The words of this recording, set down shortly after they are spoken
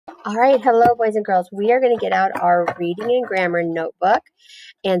All right, hello, boys and girls. We are going to get out our reading and grammar notebook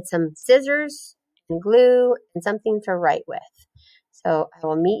and some scissors and glue and something to write with. So I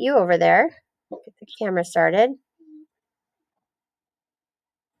will meet you over there. Get the camera started.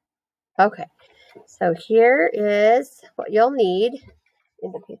 Okay, so here is what you'll need.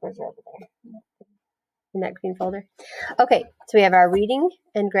 The papers are over there in that green folder. Okay, so we have our reading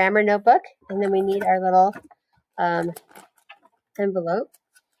and grammar notebook, and then we need our little envelope.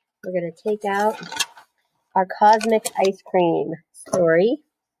 We're going to take out our cosmic ice cream story.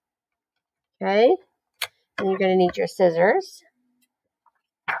 Okay, and you're going to need your scissors.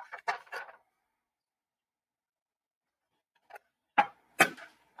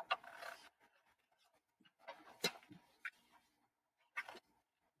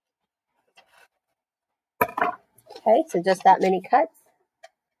 Okay, so just that many cuts.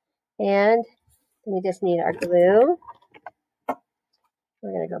 And we just need our glue.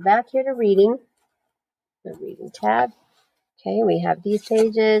 We're going to go back here to reading, the reading tab. Okay, we have these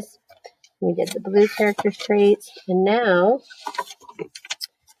pages. We did the blue character traits. And now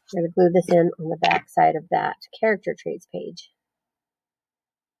we're going to glue this in on the back side of that character traits page.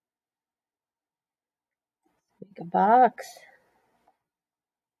 Make a box.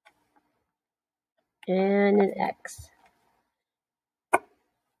 And an X.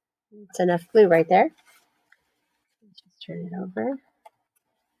 It's enough glue right there. Just turn it over.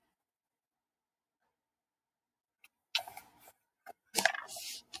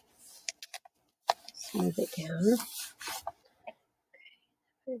 Smooth it down.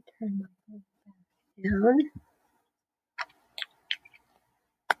 Okay, turn my glue down.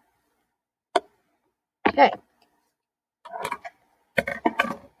 Okay.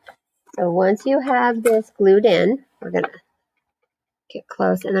 So once you have this glued in, we're going to get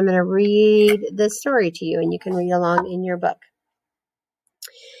close, and I'm going to read this story to you, and you can read along in your book.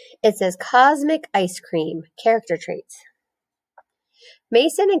 It says, Cosmic Ice Cream, Character Traits.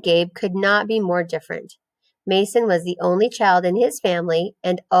 Mason and Gabe could not be more different. Mason was the only child in his family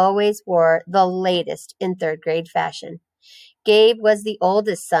and always wore the latest in third-grade fashion. Gabe was the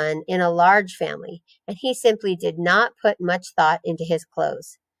oldest son in a large family, and he simply did not put much thought into his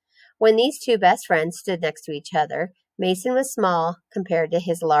clothes. When these two best friends stood next to each other, Mason was small compared to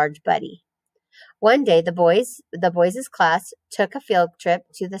his large buddy. One day, the boys' class took a field trip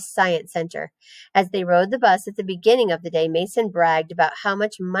to the science center. As they rode the bus at the beginning of the day, Mason bragged about how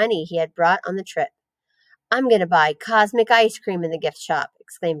much money he had brought on the trip. "I'm going to buy cosmic ice cream in the gift shop,"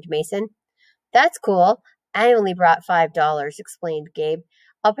 exclaimed Mason. "That's cool. I only brought $5, explained Gabe.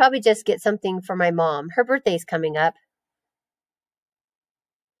 "I'll probably just get something for my mom. Her birthday's coming up."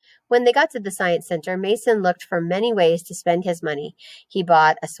 When they got to the science center, Mason looked for many ways to spend his money. He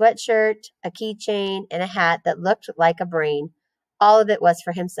bought a sweatshirt, a keychain, and a hat that looked like a brain. All of it was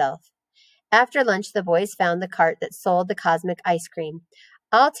for himself. After lunch, the boys found the cart that sold the cosmic ice cream.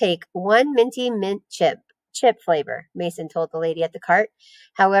 "I'll take one minty mint chip flavor," Mason told the lady at the cart.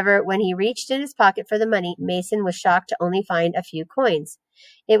 However, when he reached in his pocket for the money, Mason was shocked to only find a few coins.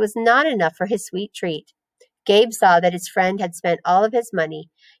 It was not enough for his sweet treat. Gabe saw that his friend had spent all of his money.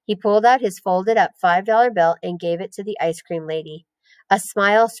 He pulled out his folded-up $5 bill and gave it to the ice cream lady. A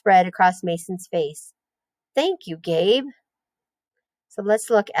smile spread across Mason's face. "Thank you, Gabe." So let's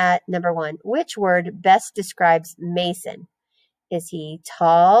look at number 1. Which word best describes Mason? Is he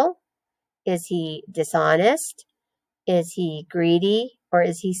tall? Is he dishonest? Is he greedy? Or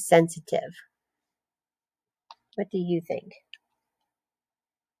is he sensitive? What do you think?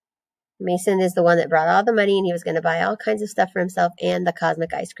 Mason is the one that brought all the money, and he was going to buy all kinds of stuff for himself and the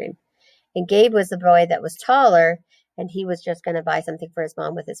cosmic ice cream. And Gabe was the boy that was taller, and he was just going to buy something for his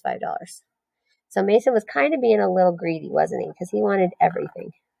mom with his $5. So Mason was kind of being a little greedy, wasn't he? Because he wanted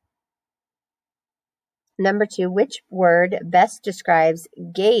everything. Number 2, which word best describes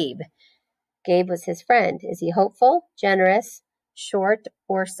Gabe? Gabe was his friend. Is he hopeful, generous, short,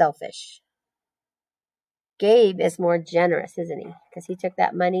 or selfish? Gabe is more generous, isn't he? Because he took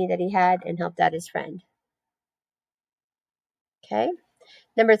that money that he had and helped out his friend. Okay.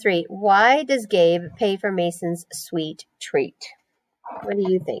 Number 3, why does Gabe pay for Mason's sweet treat? What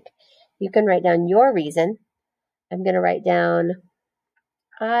do you think? You can write down your reason. I'm going to write down,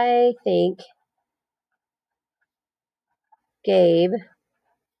 I think Gabe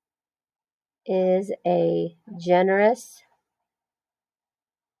is a generous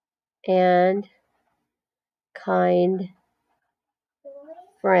and kind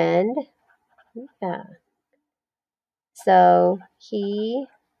friend. Yeah. So he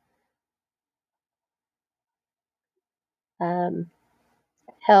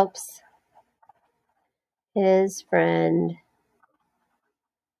helps his friend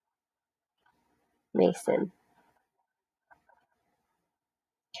Mason.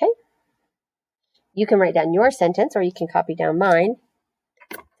 Okay. You can write down your sentence or you can copy down mine.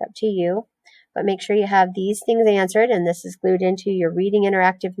 It's up to you. But make sure you have these things answered, and this is glued into your reading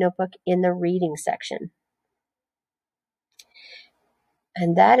interactive notebook in the reading section.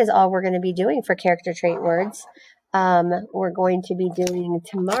 And that is all we're going to be doing for character trait words. We're going to be doing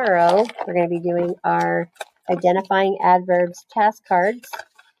tomorrow, we're going to be doing our identifying adverbs task cards.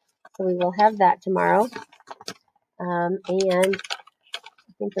 So we will have that tomorrow. And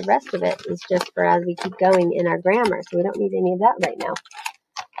I think the rest of it is just for as we keep going in our grammar. So we don't need any of that right now.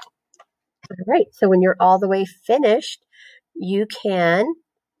 All right. So when you're all the way finished, you can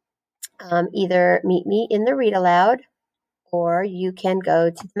either meet me in the read aloud, or you can go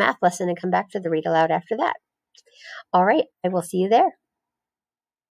to the math lesson and come back to the read aloud after that. All right. I will see you there.